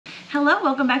Hello,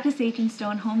 welcome back to Sage and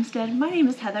Stone Homestead. My name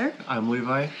is Heather. I'm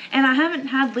Levi. And I haven't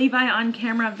had Levi on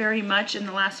camera very much in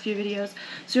the last few videos.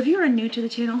 So if you are new to the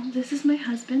channel, this is my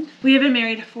husband. We have been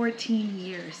married 14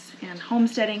 years and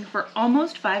homesteading for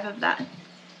almost 5 of that.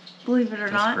 Believe it or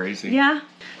not. That's crazy. Yeah.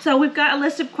 So we've got a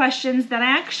list of questions that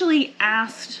I actually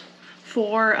asked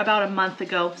for about a month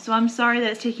ago. So I'm sorry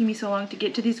that it's taking me so long to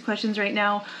get to these questions right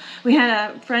now. We had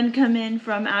a friend come in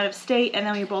from out of state and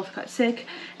then we both got sick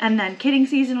and then kidding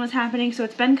season was happening, so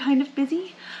it's been kind of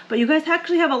busy. But you guys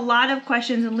actually have a lot of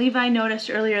questions, and Levi noticed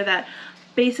earlier that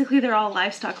basically they're all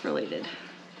livestock related.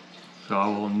 So I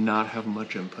will not have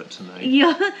much input tonight.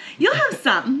 You'll have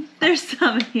some. There's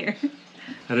some here.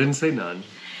 I didn't say none.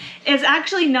 It's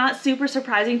actually not super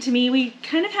surprising to me. We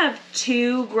kind of have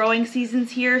 2 growing seasons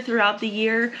here throughout the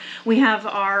year. We have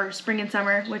our spring and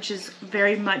summer, which is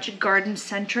very much garden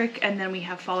centric, and then we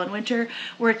have fall and winter,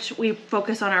 which we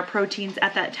focus on our proteins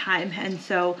at that time. And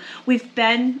so we've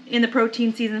been in the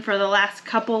protein season for the last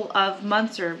couple of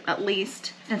months, or at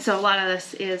least, and so a lot of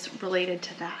this is related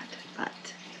to that, but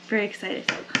very excited.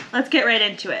 So let's get right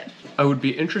into it. I would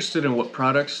be interested in what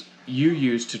products you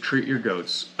use to treat your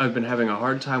goats. I've been having a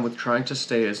hard time with trying to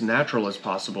stay as natural as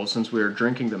possible since we are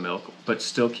drinking the milk, but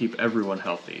still keep everyone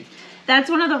healthy. That's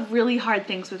one of the really hard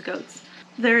things with goats.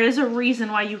 There is a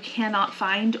reason why you cannot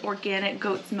find organic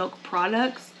goat's milk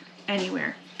products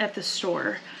anywhere at the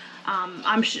store.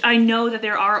 I know that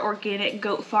there are organic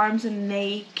goat farms and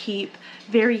they keep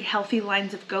very healthy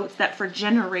lines of goats that for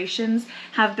generations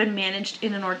have been managed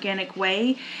in an organic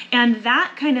way, and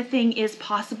that kind of thing is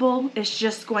possible. It's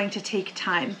just going to take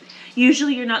time.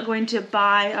 Usually you're not going to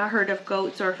buy a herd of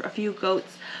goats or a few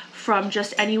goats from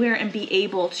just anywhere and be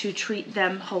able to treat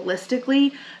them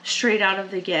holistically straight out of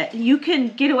the get. You can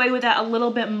get away with that a little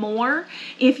bit more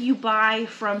if you buy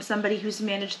from somebody who's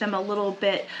managed them a little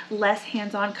bit less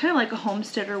hands-on, kind of like a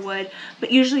homesteader would.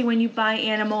 But usually when you buy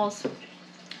animals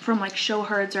from like show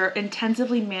herds or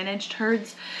intensively managed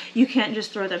herds, you can't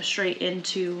just throw them straight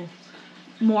into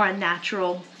more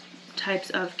natural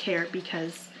types of care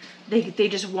because they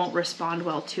just won't respond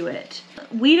well to it.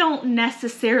 We don't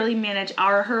necessarily manage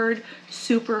our herd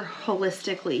super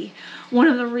holistically. One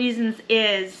of the reasons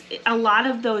is a lot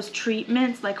of those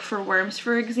treatments, like for worms,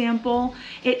 for example,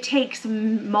 it takes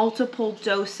multiple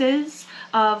doses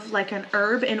of like an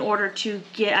herb in order to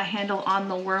get a handle on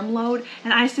the worm load,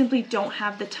 and I simply don't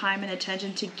have the time and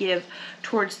attention to give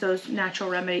towards those natural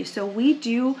remedies. So we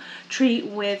do treat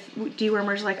with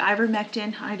dewormers like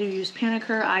ivermectin. I do use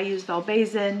Panicur, I use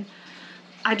Valbazin,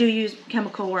 I do use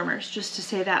chemical wormers, just to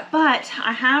say that. But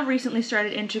I have recently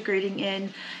started integrating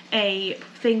in a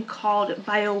thing called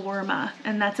BioWorma,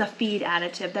 and that's a feed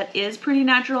additive that is pretty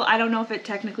natural. I don't know if it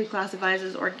technically classifies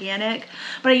as organic,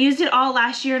 but I used it all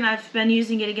last year and I've been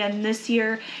using it again this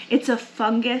year. It's a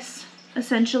fungus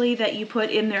essentially that you put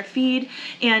in their feed,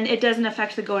 and it doesn't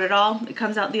affect the goat at all. It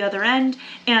comes out the other end,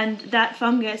 and that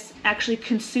fungus actually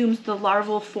consumes the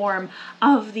larval form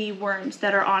of the worms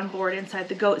that are on board inside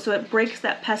the goat. So it breaks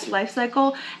that pest life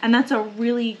cycle, and that's a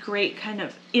really great kind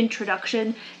of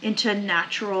introduction into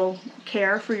natural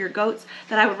care for your goats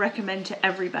that I would recommend to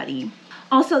everybody.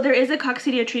 Also, there is a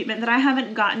coccidia treatment that I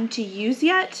haven't gotten to use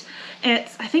yet.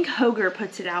 I think Hoger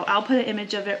puts it out. I'll put an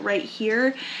image of it right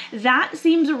here. That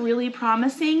seems really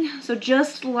promising. So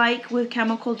just like with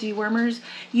chemical dewormers,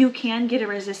 you can get a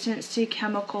resistance to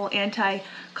chemical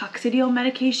anti-coccidial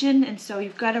medication. And so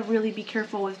you've got to really be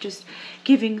careful with just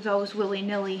giving those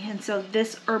willy-nilly. And so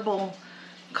this herbal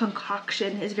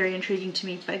concoction is very intriguing to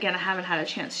me. But again, I haven't had a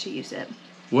chance to use it.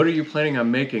 What are you planning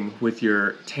on making with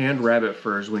your tanned rabbit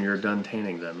furs when you're done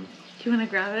tanning them? Do you want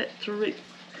to grab it? It's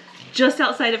just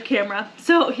outside of camera.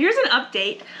 So here's an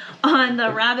update on the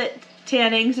rabbit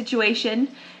tanning situation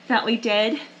that we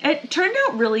did. It turned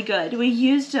out really good. We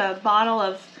used a bottle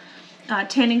of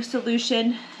tanning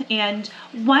solution, and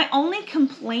my only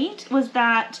complaint was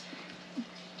that,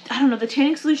 I don't know, the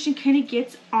tanning solution kind of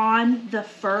gets on the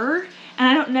fur, and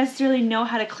I don't necessarily know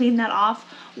how to clean that off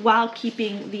while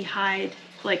keeping the hide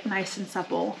like nice and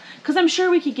supple, because I'm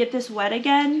sure we could get this wet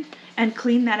again and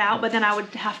clean that out, but then I would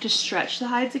have to stretch the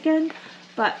hides again.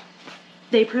 But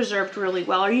they preserved really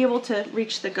well. Are you able to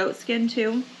reach the goat skin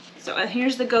too? So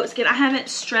here's the goat skin. I haven't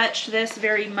stretched this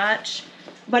very much,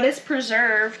 but it's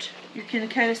preserved. You can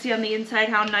kind of see on the inside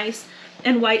how nice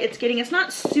and white it's getting. It's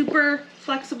not super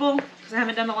flexible because I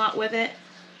haven't done a lot with it,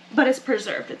 but it's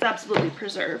preserved. It's absolutely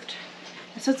preserved.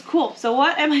 So it's cool. So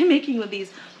what am I making with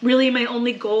these? Really, my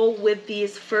only goal with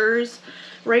these furs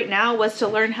right now was to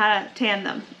learn how to tan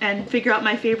them and figure out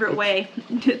my favorite way.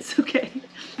 It's okay.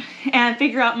 and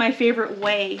figure out my favorite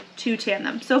way to tan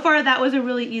them. So far, that was a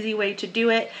really easy way to do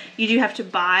it. You do have to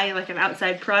buy like an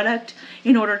outside product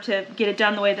in order to get it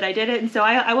done the way that I did it. And so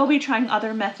I will be trying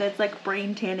other methods like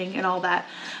brain tanning and all that.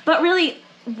 But really,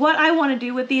 what I want to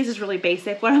do with these is really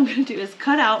basic. What I'm going to do is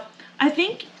cut out, I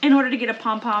think in order to get a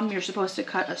pom-pom, you're supposed to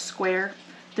cut a square.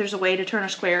 There's a way to turn a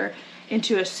square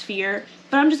into a sphere,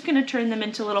 but I'm just going to turn them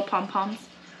into little pom-poms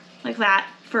like that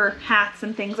for hats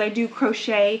and things. I do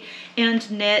crochet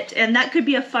and knit, and that could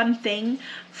be a fun thing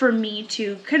for me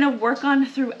to kind of work on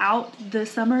throughout the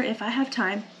summer if I have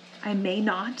time. I may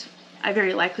not. I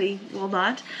very likely will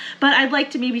not, but I'd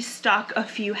like to maybe stock a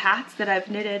few hats that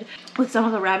I've knitted with some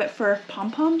of the rabbit fur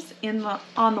pom-poms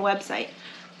on the website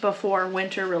before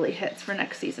winter really hits for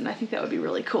next season. I think that would be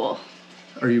really cool.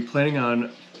 Are you planning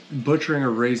on butchering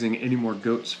or raising any more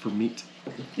goats for meat?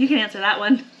 You can answer that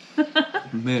one.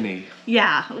 Many.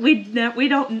 Yeah, we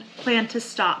don't plan to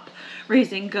stop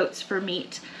raising goats for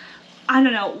meat. I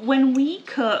don't know, when we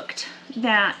cooked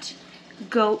that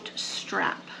goat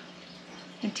strap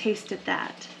and tasted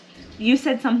that, you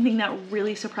said something that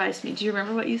really surprised me. Do you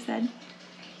remember what you said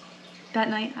that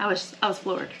night? I was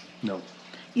floored. No.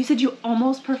 You said you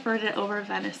almost preferred it over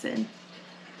venison.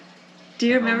 Do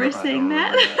you remember saying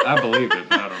that? I believe it,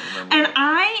 but I don't remember. And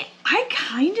I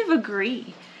kind of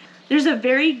agree. There's a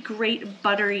very great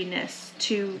butteriness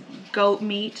to goat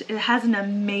meat. It has an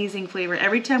amazing flavor.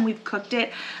 Every time we've cooked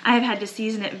it, I have had to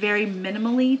season it very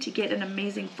minimally to get an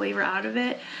amazing flavor out of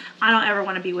it. I don't ever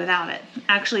want to be without it.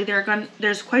 Actually,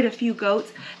 there's quite a few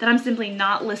goats that I'm simply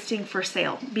not listing for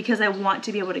sale because I want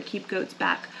to be able to keep goats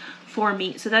back for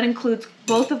meat. So that includes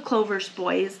both of Clover's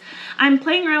boys. I'm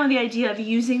playing around with the idea of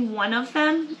using one of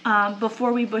them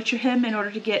before we butcher him in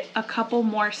order to get a couple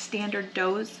more standard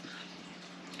does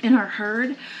in our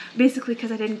herd, basically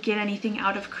because I didn't get anything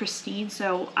out of Christine,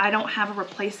 so I don't have a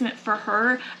replacement for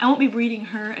her. I won't be breeding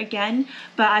her again,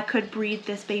 but I could breed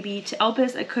this baby to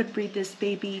Elpis, I could breed this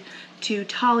baby to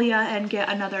Talia and get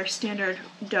another standard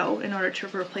doe in order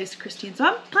to replace Christine. So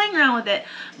I'm playing around with it,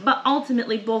 but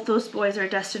ultimately both those boys are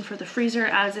destined for the freezer,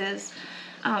 as is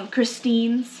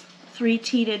Christine's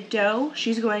 3-teated doe.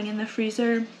 She's going in the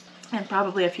freezer, and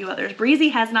probably a few others. Breezy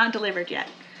has not delivered yet.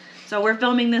 So we're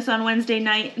filming this on Wednesday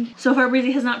night. So far,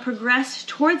 Breezy has not progressed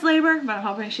towards labor, but I'm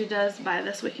hoping she does by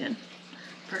this weekend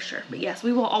for sure. But yes,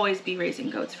 we will always be raising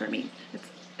goats for meat.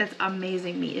 It's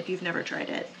amazing meat if you've never tried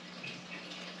it.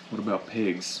 What about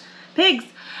pigs? Pigs!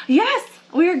 Yes!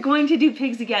 We are going to do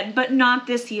pigs again, but not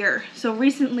this year. So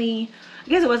recently, I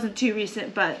guess it wasn't too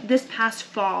recent, but this past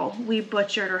fall, we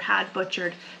butchered or had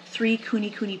butchered 3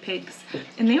 Kuni pigs,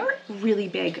 and they were really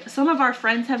big. Some of our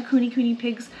friends have Kuni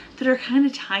pigs that are kind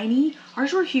of tiny.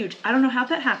 Ours were huge. I don't know how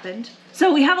that happened.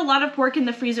 So we have a lot of pork in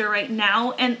the freezer right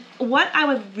now, and what I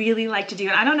would really like to do,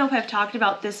 and I don't know if I've talked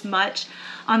about this much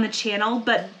on the channel,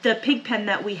 but the pig pen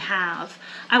that we have,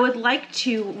 I would like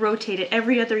to rotate it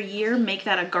every other year, make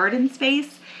that a garden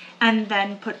space, and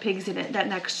then put pigs in it that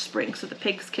next spring so the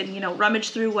pigs can, rummage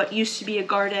through what used to be a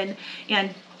garden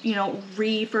and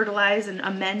re-fertilize and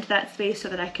amend that space so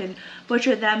that I can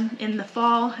butcher them in the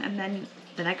fall and then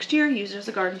the next year use it as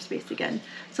a garden space again.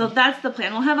 So that's the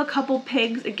plan. We'll have a couple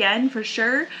pigs again for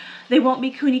sure. They won't be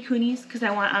Kunis because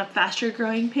I want a faster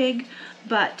growing pig,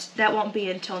 but that won't be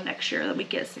until next year that we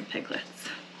get some piglets.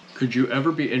 Could you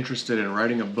ever be interested in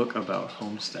writing a book about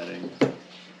homesteading?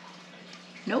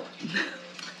 Nope.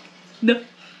 No.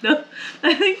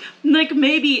 I think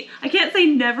maybe, I can't say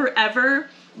never ever,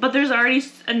 but there's already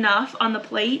enough on the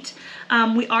plate.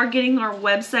 We are getting our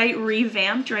website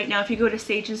revamped right now. If you go to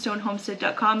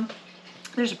SageAndStoneHomestead.com,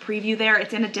 there's a preview there.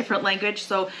 It's in a different language,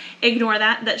 so ignore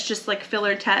that. That's just like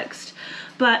filler text.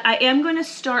 But I am going to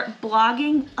start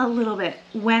blogging a little bit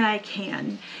when I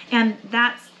can. And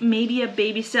that's maybe a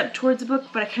baby step towards a book,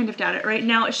 but I kind of doubt it. Right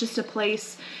now, it's just a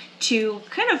place to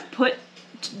kind of put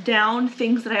down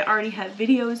things that I already have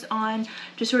videos on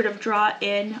to sort of draw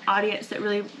in audience that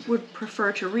really would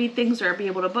prefer to read things or be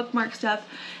able to bookmark stuff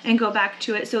and go back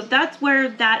to it. So that's where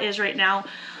that is right now.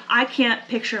 I can't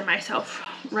picture myself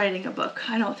writing a book.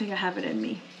 I don't think I have it in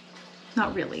me.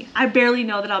 Not really. I barely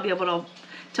know that I'll be able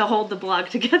to hold the blog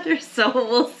together, so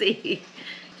we'll see.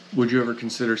 Would you ever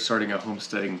consider starting a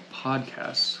homesteading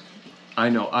podcast? I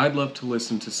know I'd love to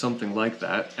listen to something like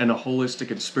that, and a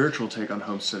holistic and spiritual take on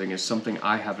homesteading is something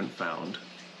I haven't found.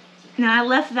 Now, I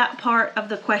left that part of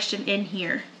the question in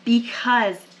here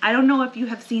because I don't know if you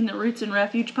have seen the Roots and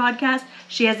Refuge podcast.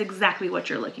 She has exactly what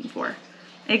you're looking for.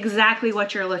 Exactly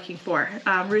what you're looking for.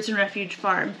 Roots and Refuge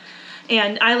Farm.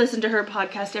 And I listen to her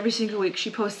podcast every single week. She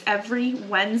posts every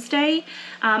Wednesday.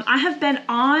 I have been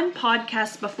on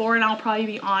podcasts before, and I'll probably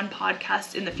be on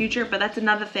podcasts in the future, but that's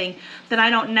another thing that I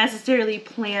don't necessarily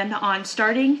plan on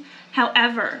starting.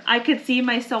 However, I could see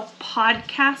myself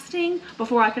podcasting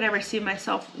before I could ever see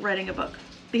myself writing a book,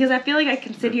 because I feel like I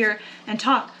can sit here and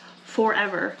talk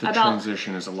forever the about...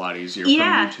 transition is a lot easier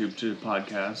Yeah. from YouTube to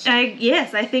podcast.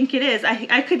 Yes, I think it is.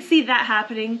 I could see that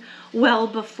happening well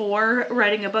before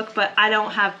writing a book, but I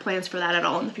don't have plans for that at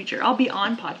all in the future. I'll be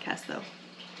on podcasts, though.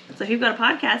 So if you've got a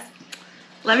podcast,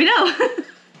 let me know.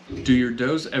 Do your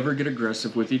does ever get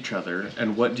aggressive with each other,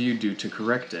 and what do you do to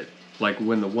correct it? Like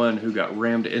when the one who got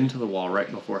rammed into the wall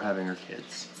right before having her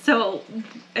kids. So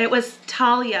it was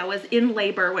Talia was in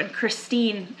labor when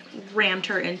Christine rammed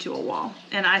her into a wall.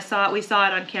 And we saw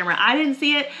it on camera. I didn't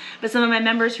see it, but some of my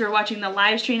members who were watching the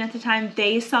live stream at the time,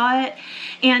 they saw it.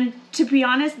 And to be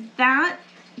honest, that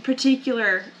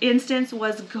particular instance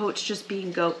was goats just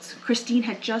being goats. Christine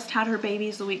had just had her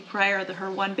babies the week prior, her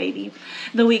one baby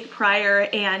the week prior,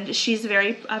 and she's a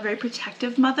very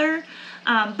protective mother.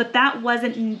 But that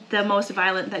wasn't the most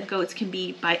violent that goats can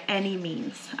be by any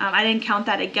means. I didn't count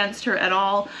that against her at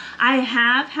all. I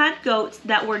have had goats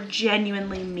that were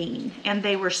genuinely mean, and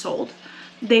they were sold.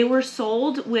 They were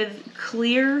sold with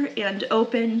clear and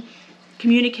open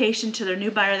communication to their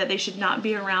new buyer that they should not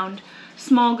be around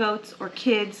small goats or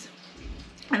kids,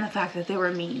 and the fact that they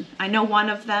were mean. I know one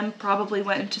of them probably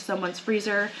went into someone's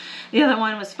freezer. The other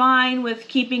one was fine with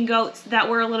keeping goats that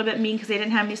were a little bit mean because they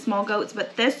didn't have any small goats.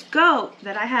 But this goat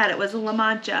that I had, it was a La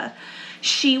Mancha.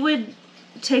 She would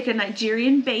take a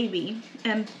Nigerian baby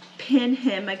and pin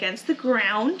him against the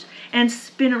ground and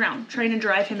spin around, trying to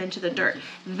drive him into the dirt.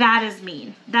 That is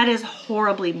mean. That is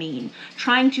horribly mean.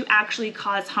 Trying to actually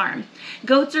cause harm.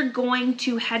 Goats are going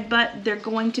to headbutt. They're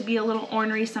going to be a little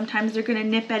ornery. Sometimes they're going to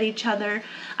nip at each other.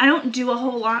 I don't do a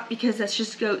whole lot because that's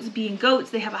just goats being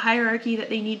goats. They have a hierarchy that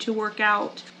they need to work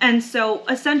out. And so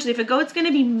essentially, if a goat's going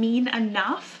to be mean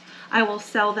enough, I will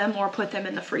sell them or put them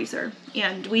in the freezer.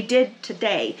 And we did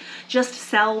today just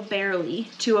sell Barely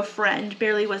to a friend.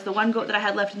 Barely was the one goat that I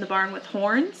had left in the barn with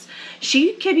horns.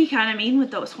 She could be kind of mean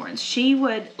with those horns. She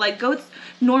would, like goats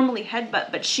normally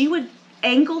headbutt, but she would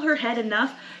angle her head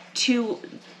enough to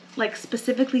like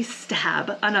specifically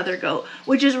stab another goat,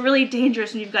 which is really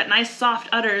dangerous when you've got nice soft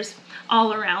udders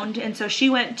all around. And so she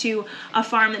went to a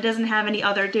farm that doesn't have any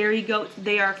other dairy goats.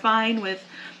 They are fine with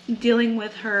dealing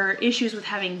with her issues with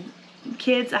having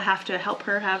kids. I have to help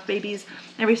her have babies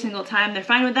every single time. They're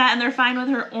fine with that, and they're fine with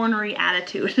her ornery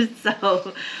attitude.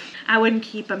 So I wouldn't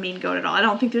keep a mean goat at all. I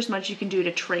don't think there's much you can do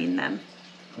to train them.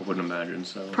 I wouldn't imagine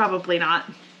so. Probably not.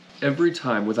 Every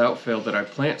time, without fail, that I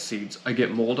plant seeds, I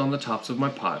get mold on the tops of my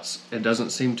pots. It doesn't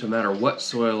seem to matter what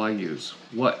soil I use.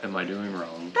 What am I doing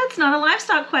wrong? That's not a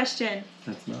livestock question.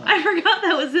 That's not. I forgot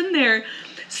that was in there.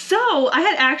 So I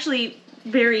had actually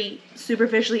very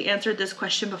superficially answered this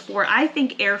question before. I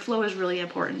think airflow is really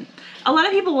important. A lot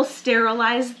of people will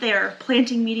sterilize their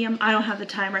planting medium. I don't have the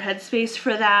time or headspace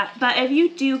for that. But if you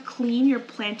do clean your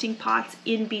planting pots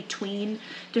in between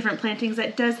different plantings,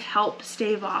 that does help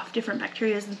stave off different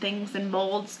bacteria and things and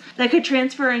molds that could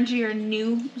transfer into your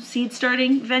new seed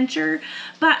starting venture.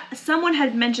 But someone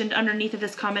had mentioned underneath of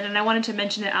this comment, and I wanted to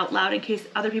mention it out loud in case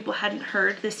other people hadn't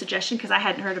heard this suggestion, because I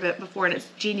hadn't heard of it before, and it's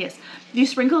genius. If you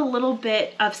sprinkle a little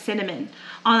bit of cinnamon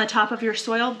on the top of your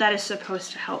soil, that is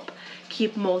supposed to help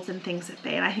keep molds and things at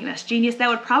bay, and I think that's genius. That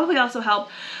would probably also help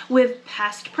with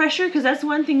pest pressure, because that's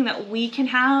one thing that we can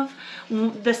have.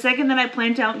 The second that I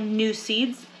plant out new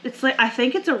seeds, it's like, I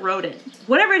think it's a rodent.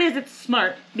 Whatever it is, it's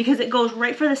smart, because it goes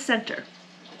right for the center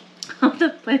of the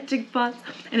planting pots,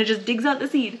 and it just digs out the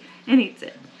seed and eats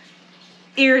it.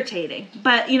 Irritating,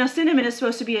 but you know, cinnamon is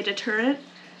supposed to be a deterrent,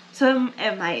 so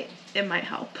it might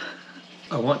help.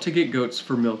 I want to get goats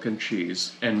for milk and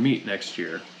cheese and meat next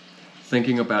year.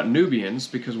 Thinking about Nubians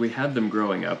because we had them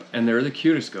growing up, and they're the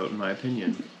cutest goat in my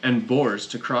opinion. And boars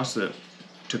to cross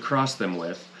them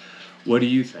with. What do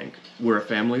you think? We're a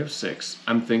family of 6.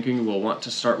 I'm thinking we'll want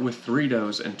to start with 3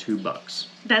 does and 2 bucks.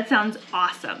 That sounds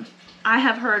awesome. I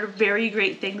have heard very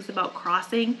great things about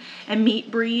crossing a meat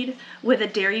breed with a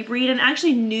dairy breed, and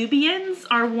actually Nubians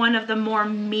are one of the more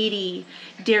meaty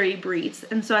dairy breeds,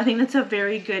 and so I think that's a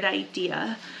very good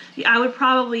idea. I would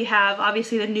probably have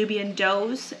obviously the Nubian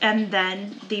does and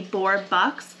then the boar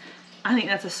bucks. I think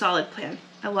that's a solid plan.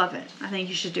 I love it. I think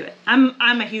you should do it. I'm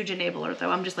a huge enabler though.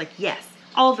 I'm just like, yes,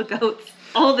 all the goats,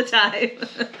 all the time.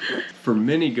 For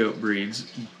many goat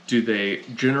breeds, do they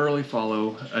generally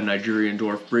follow a Nigerian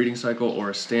dwarf breeding cycle or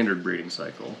a standard breeding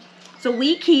cycle? So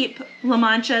we keep La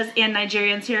Manchas and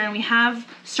Nigerians here, and we have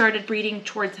started breeding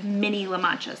towards mini La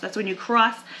Manchas. That's when you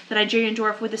cross the Nigerian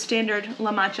dwarf with the standard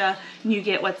La Mancha, and you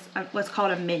get what's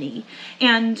called a mini.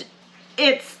 And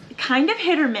it's kind of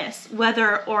hit or miss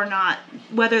whether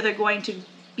they're going to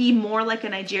be more like a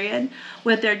Nigerian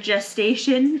with their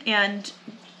gestation and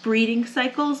breeding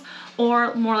cycles,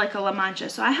 or more like a La Mancha.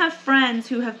 So I have friends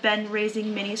who have been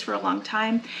raising minis for a long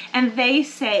time, and they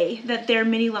say that their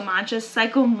mini La Manchas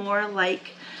cycle more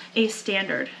like a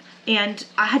standard. And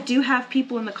I do have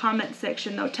people in the comment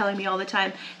section though telling me all the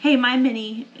time, hey, my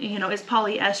mini, is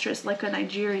polyestrous like a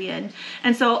Nigerian.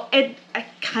 And so I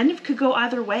kind of could go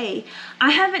either way. I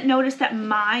haven't noticed that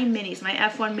my minis, my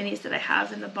F1 minis that I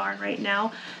have in the barn right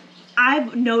now,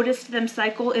 I've noticed them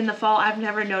cycle in the fall. I've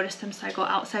never noticed them cycle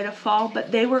outside of fall,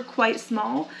 but they were quite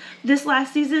small this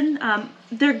last season.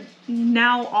 They're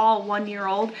now all 1 year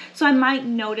old, so I might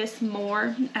notice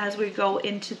more as we go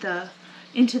into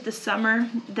the summer,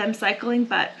 them cycling,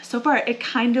 but so far it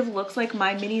kind of looks like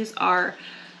my minis are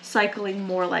cycling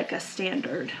more like a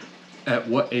standard. At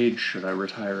what age should I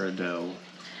retire a doe?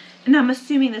 And I'm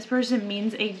assuming this person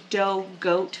means a doe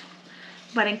goat,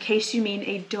 but in case you mean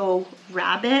a doe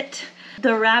rabbit,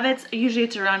 the rabbits, usually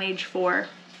it's around age 4.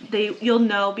 You'll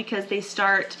know because they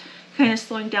start kind of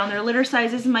slowing down. Their litter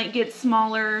sizes might get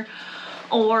smaller,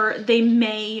 or they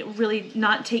may really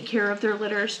not take care of their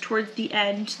litters towards the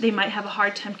end. They might have a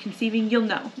hard time conceiving. You'll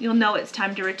know it's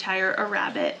time to retire a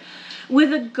rabbit.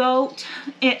 With a goat,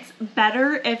 it's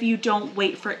better if you don't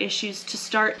wait for issues to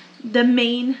start. The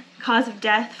main cause of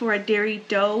death for a dairy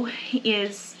doe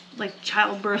is like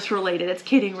childbirth related. It's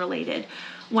kidding related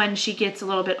when she gets a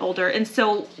little bit older. And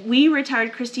so we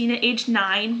retired Christine at age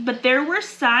 9, but there were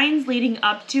signs leading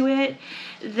up to it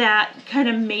that kind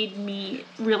of made me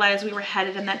realize we were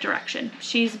headed in that direction.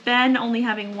 She's been only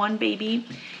having 1 baby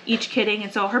each kidding,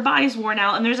 and so her body's worn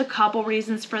out, and there's a couple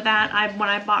reasons for that. When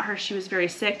I bought her, she was very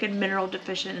sick and mineral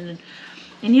deficient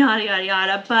and yada yada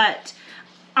yada, but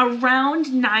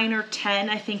around 9 or 10,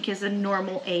 I think, is a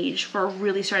normal age for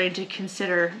really starting to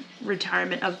consider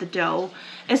retirement of the doe,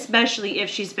 especially if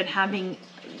she's been having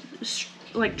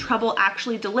like trouble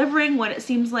actually delivering when it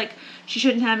seems like she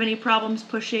shouldn't have any problems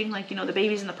pushing, like, the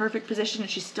baby's in the perfect position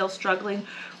and she's still struggling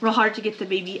real hard to get the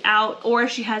baby out, or if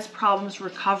she has problems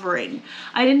recovering.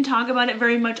 I didn't talk about it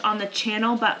very much on the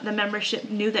channel, but the membership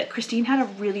knew that Christine had a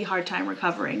really hard time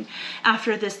recovering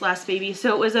after this last baby,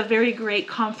 so it was a very great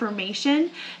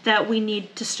confirmation that we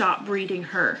need to stop breeding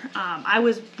her. I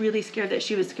was really scared that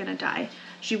she was gonna die.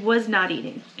 She was not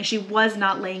eating and she was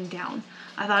not laying down.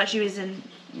 I thought she was in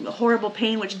horrible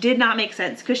pain, which did not make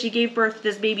sense because she gave birth to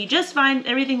this baby just fine.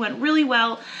 Everything went really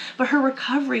well, but her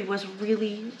recovery was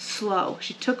really slow.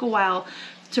 She took a while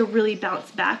to really bounce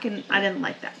back, and I didn't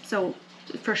like that. So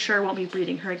for sure won't be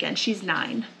breeding her again. She's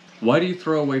 9. Why do you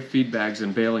throw away feed bags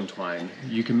and baling twine?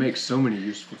 You can make so many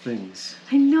useful things.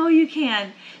 I know you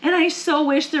can. And I so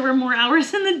wish there were more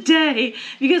hours in the day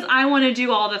because I want to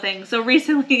do all the things. So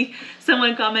recently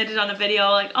someone commented on a video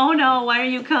like, oh no, why are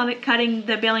you cutting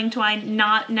the baling twine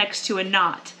not next to a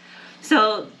knot?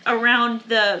 So around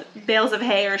the bales of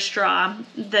hay or straw,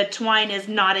 the twine is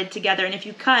knotted together, and if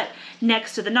you cut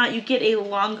next to the knot, you get a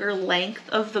longer length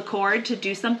of the cord to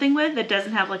do something with that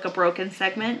doesn't have like a broken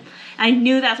segment. I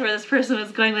knew that's where this person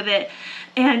was going with it,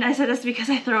 and I said that's because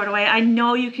I throw it away. I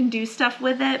know you can do stuff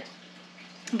with it,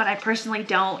 but I personally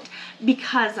don't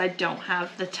because I don't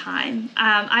have the time.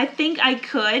 I think I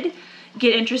could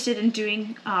get interested in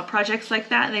doing projects like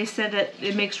that, and they said that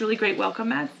it makes really great welcome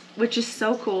mats, which is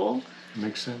so cool.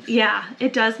 Makes sense. Yeah,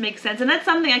 it does make sense. And that's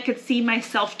something I could see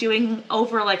myself doing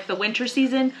over like the winter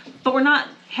season, but we're not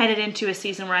headed into a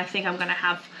season where I think I'm going to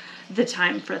have the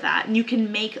time for that. And you can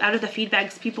make, out of the feed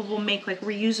bags, people will make like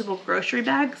reusable grocery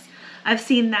bags. I've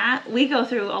seen that. We go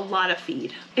through a lot of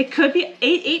feed. It could be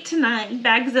 8 to 9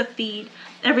 bags of feed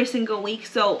every single week.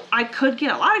 So I could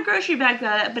get a lot of grocery bags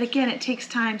out of it, but again, it takes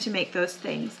time to make those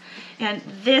things. And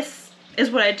this is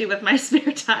what I do with my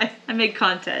spare time. I make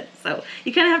content. So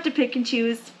you kind of have to pick and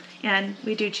choose, and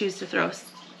we do choose to throw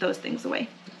those things away.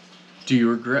 Do you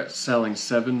regret selling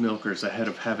 7 milkers ahead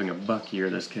of having a buck year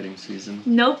this kidding season?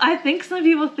 Nope. I think some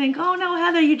people think, oh no,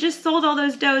 Heather, you just sold all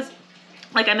those does.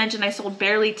 Like I mentioned, I sold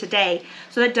barely today,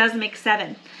 so that does make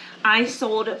 7. I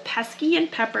sold Pesky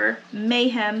and Pepper,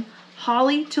 Mayhem,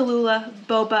 Holly, Tallulah,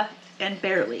 Boba, and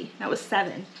Barely. That was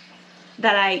 7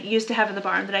 that I used to have in the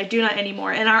barn that I do not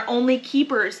anymore. And our only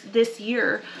keepers this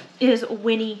year is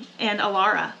Winnie and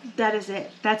Alara. That is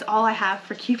it. That's all I have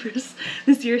for keepers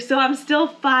this year. So I'm still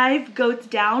 5 goats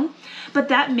down, but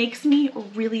that makes me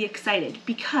really excited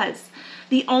because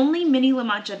the only mini La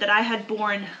Mancha that I had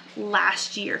born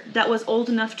last year that was old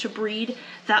enough to breed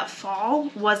that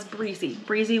fall was Breezy.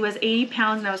 Breezy was 80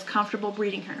 pounds and I was comfortable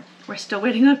breeding her. We're still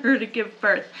waiting on her to give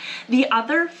birth. The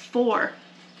other 4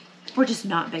 were just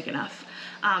not big enough.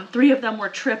 3 of them were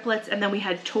triplets, and then we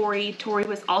had Tori. Tori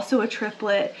was also a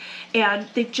triplet, and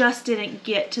they just didn't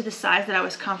get to the size that I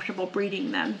was comfortable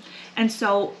breeding them. And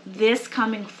so this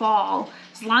coming fall,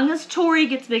 as long as Tori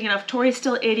gets big enough, Tori's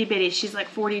still itty bitty, she's like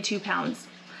 42 pounds.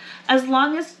 As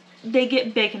long as they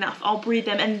get big enough, I'll breed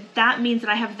them, and that means that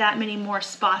I have that many more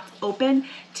spots open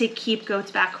to keep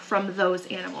goats back from those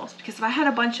animals. Because if I had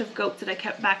a bunch of goats that I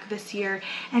kept back this year,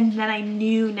 and then I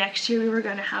knew next year we were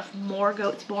going to have more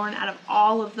goats born out of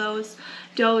all of those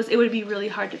does, it would be really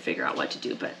hard to figure out what to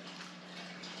do. But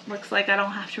looks like I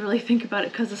don't have to really think about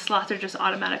it because the slots are just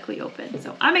automatically open.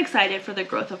 So I'm excited for the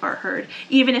growth of our herd,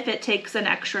 even if it takes an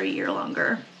extra year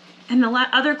longer. And the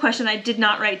other question I did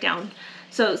not write down.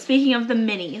 So speaking of the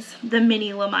minis, the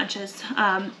mini La Manchas,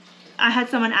 I had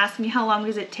someone ask me how long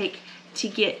does it take to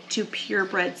get to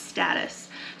purebred status.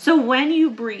 So when you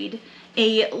breed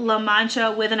a La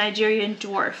Mancha with a Nigerian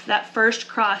dwarf, that first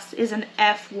cross is an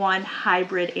F1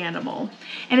 hybrid animal.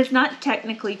 And it's not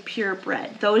technically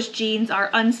purebred. Those genes are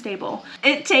unstable.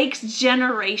 It takes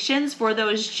generations for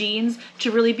those genes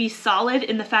to really be solid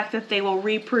in the fact that they will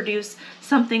reproduce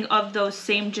something of those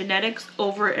same genetics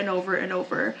over and over and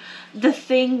over. The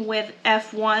thing with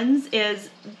F1s is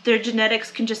their genetics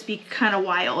can just be kind of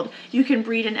wild. You can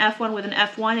breed an F1 with an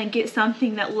F1 and get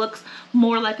something that looks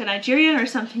more like a Nigerian or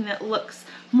something that looks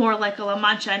more like a La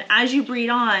Mancha. And as you breed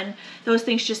on, those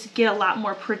things just get a lot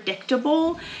more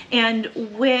predictable. And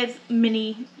with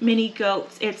mini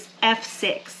goats, it's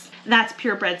F6. That's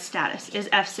purebred status, is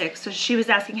F6. So she was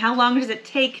asking, how long does it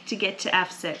take to get to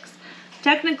F6?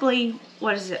 Technically,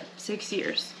 what is it? 6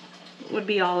 years would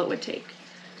be all it would take.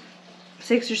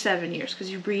 6 or 7 years, because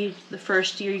you breed the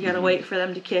first year, you gotta wait for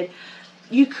them to kid.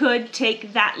 You could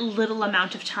take that little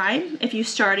amount of time if you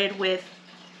started with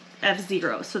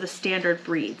F0, so the standard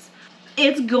breeds.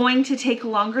 It's going to take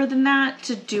longer than that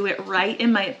to do it right,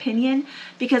 in my opinion,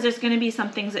 because there's gonna be some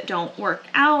things that don't work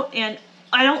out, and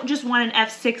I don't just want an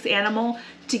F6 animal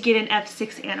to get an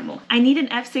F6 animal. I need an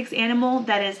F6 animal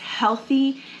that is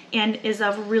healthy and is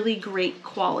of really great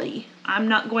quality. I'm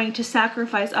not going to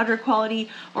sacrifice udder quality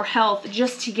or health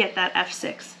just to get that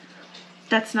F6.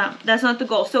 That's not the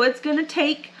goal. So it's gonna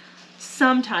take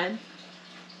some time.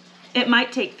 It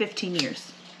might take 15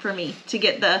 years for me to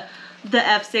get the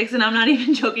F6, and I'm not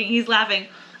even joking, he's laughing.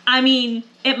 I mean,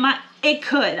 it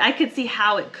could. I could see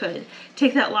how it could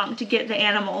take that long to get the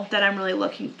animal that I'm really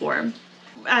looking for.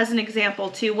 As an example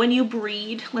too, when you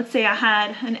breed, let's say I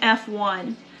had an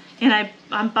F1 and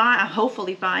I'm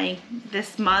hopefully buying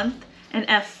this month an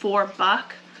F4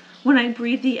 buck. When I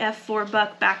breed the F4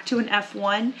 buck back to an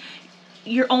F1,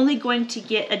 you're only going to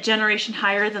get a generation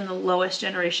higher than the lowest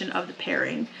generation of the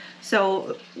pairing.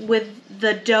 So with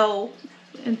the doe,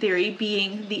 in theory,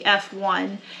 being the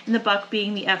F1 and the buck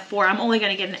being the F4, I'm only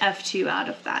going to get an F2 out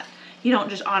of that. You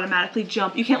don't just automatically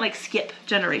jump. You can't like skip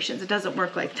generations. It doesn't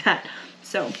work like that.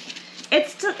 So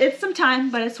it's some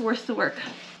time, but it's worth the work.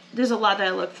 There's a lot that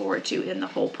I look forward to in the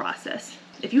whole process.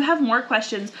 If you have more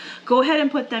questions, go ahead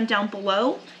and put them down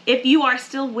below. If you are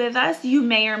still with us, you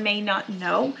may or may not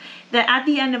know that at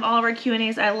the end of all of our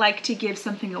Q&As, I like to give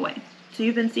something away. So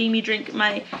you've been seeing me drink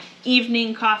my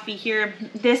evening coffee here.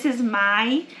 This is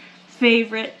my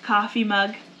favorite coffee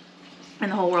mug in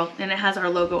the whole world, and it has our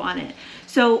logo on it.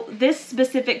 So this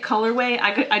specific colorway,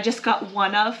 I just got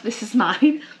one of. This is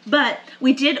mine, but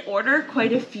we did order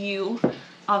quite a few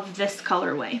of this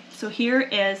colorway. So here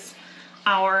is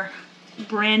our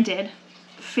branded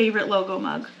favorite logo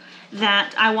mug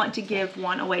that I want to give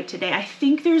one away today. I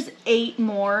think there's 8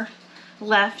 more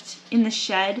left in the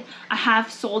shed. I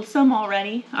have sold some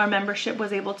already. Our membership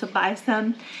was able to buy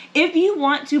some. If you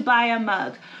want to buy a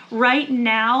mug, right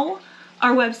now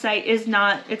our website is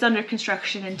it's under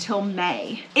construction until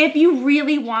May. If you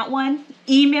really want one,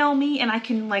 email me and I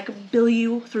can like bill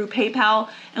you through PayPal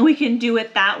and we can do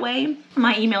it that way.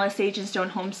 My email is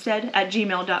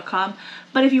SageAndStoneHomestead@gmail.com.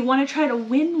 But if you want to try to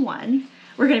win one,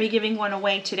 we're going to be giving one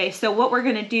away today. So what we're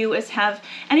going to do is have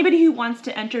anybody who wants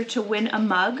to enter to win a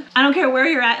mug, I don't care where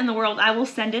you're at in the world, I will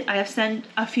send it. I have sent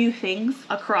a few things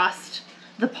across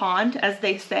the pond, as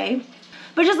they say.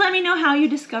 But just let me know how you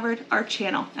discovered our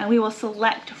channel and we will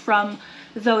select from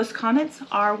those comments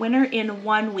our winner in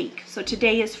 1 week. So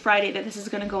today is Friday that this is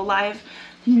going to go live.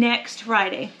 next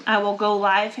Friday, I will go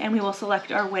live and we will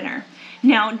select our winner.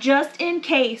 Now, just in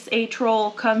case a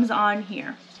troll comes on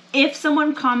here, if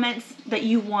someone comments that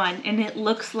you won and it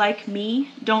looks like me,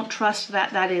 don't trust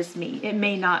that that is me. It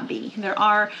may not be. There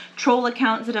are troll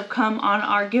accounts that have come on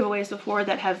our giveaways before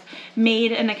that have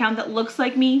made an account that looks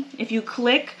like me. If you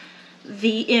click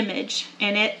the image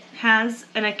and it has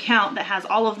an account that has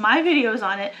all of my videos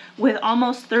on it with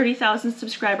almost 30,000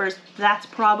 subscribers, that's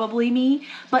probably me.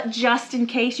 But just in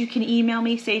case, you can email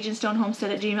me,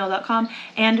 SageAndStoneHomestead@gmail.com,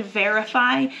 and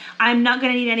verify. I'm not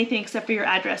going to need anything except for your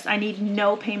address. I need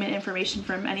no payment information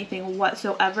from anything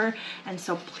whatsoever, and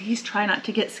so please try not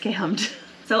to get scammed.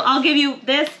 So I'll give you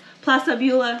this plus a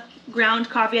Beulah ground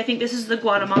coffee. I think this is the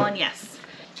Guatemalan, yes.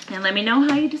 And let me know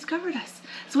how you discovered us.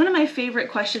 It's one of my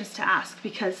favorite questions to ask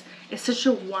because it's such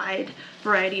a wide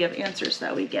variety of answers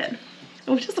that we get.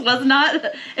 It just was not,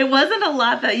 it wasn't a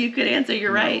lot that you could answer,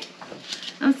 you're right.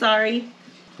 I'm sorry.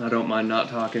 I don't mind not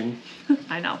talking.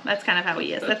 I know, that's kind of how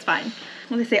he is, that's fine.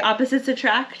 When they say opposites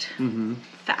attract,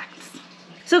 facts.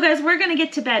 So guys, we're gonna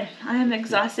get to bed. I am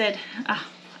exhausted. I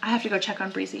have to go check on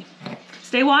Breezy.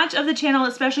 Stay watch of the channel,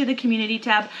 especially the community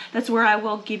tab. That's where I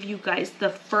will give you guys the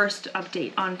first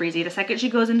update on Breezy. The second she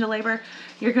goes into labor,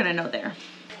 you're gonna know there.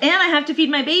 And I have to feed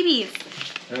my babies.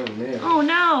 Oh man. Oh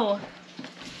no.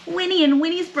 Winnie and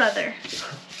Winnie's brother.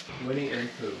 Winnie and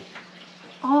Pooh.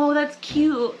 Oh, that's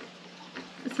cute.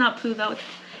 It's not Pooh though.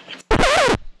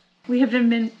 We have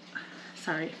been,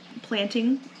 sorry,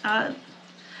 planting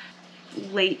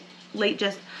late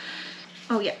just,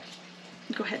 oh yeah,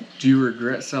 go ahead. Do you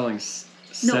regret selling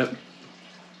No.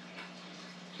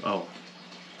 Oh,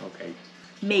 okay.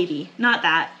 Maybe, not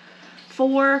that.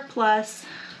 4 plus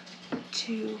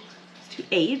 2,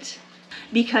 8,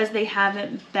 because they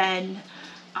haven't been,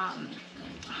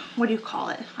 what do you call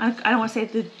it? I don't want to say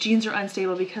the genes are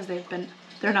unstable because they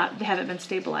haven't been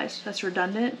stabilized. That's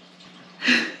redundant.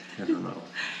 I don't know.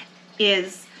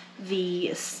 Is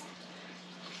the,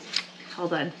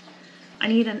 hold on. I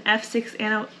need an F6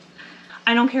 and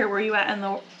I don't care where you at in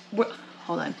the,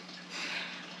 hold on.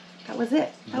 That was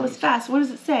it. That was fast. What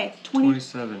does it say?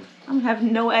 27. I'm gonna have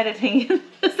no editing.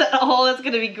 Oh, that's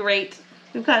gonna be great.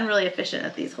 We've gotten really efficient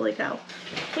at these. Holy cow.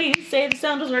 Please say the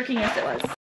sound was working. Yes, it was.